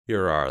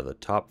Here are the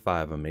top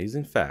 5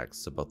 amazing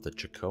facts about the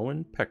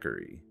Chacoan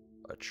Peccary,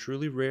 a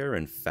truly rare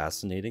and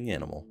fascinating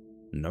animal.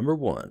 Number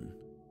 1.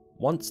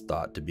 Once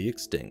thought to be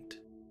extinct.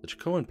 The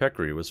Chacoan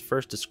Peccary was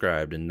first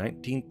described in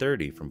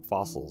 1930 from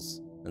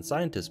fossils, and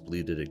scientists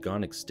believed it had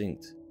gone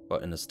extinct.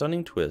 But in a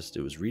stunning twist,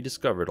 it was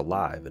rediscovered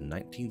alive in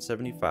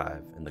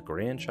 1975 in the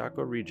Gran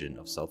Chaco region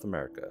of South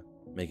America,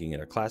 making it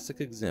a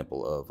classic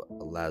example of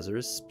a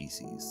Lazarus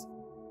species.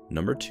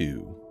 Number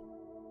 2.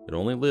 It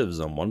only lives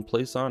on one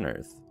place on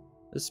Earth.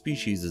 This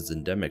species is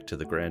endemic to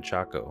the Gran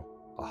Chaco,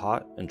 a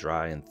hot and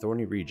dry and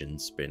thorny region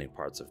spanning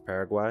parts of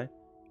Paraguay,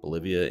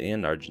 Bolivia,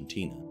 and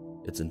Argentina.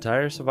 Its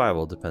entire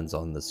survival depends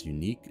on this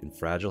unique and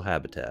fragile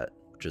habitat,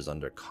 which is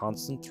under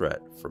constant threat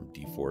from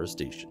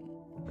deforestation.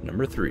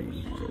 Number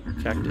 3.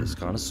 Cactus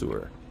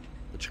Connoisseur.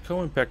 The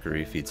Chacoan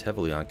Peccary feeds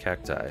heavily on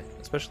cacti,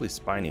 especially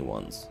spiny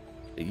ones.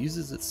 It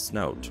uses its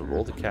snout to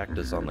roll the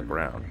cactus on the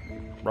ground,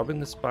 rubbing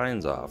the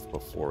spines off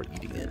before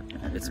eating it.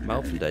 Its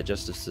mouth and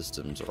digestive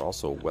systems are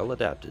also well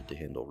adapted to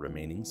handle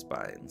remaining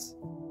spines.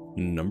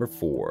 Number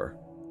 4.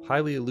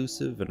 Highly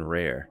elusive and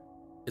rare.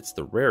 It's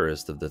the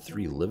rarest of the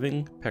 3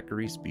 living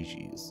peccary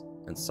species,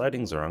 and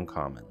sightings are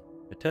uncommon.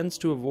 It tends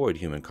to avoid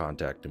human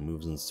contact and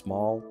moves in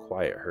small,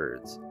 quiet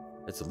herds.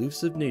 Its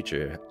elusive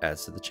nature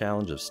adds to the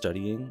challenge of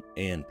studying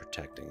and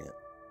protecting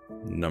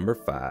it. Number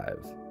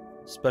 5.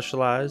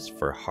 Specialized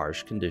for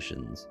harsh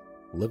conditions.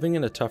 Living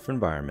in a tough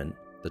environment,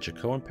 the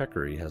Chacoan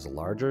Peccary has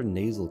larger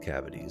nasal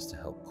cavities to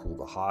help cool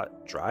the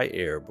hot, dry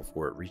air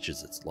before it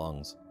reaches its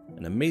lungs,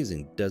 an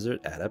amazing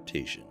desert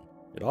adaptation.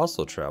 It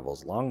also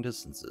travels long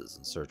distances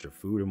in search of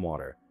food and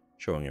water,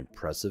 showing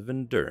impressive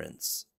endurance.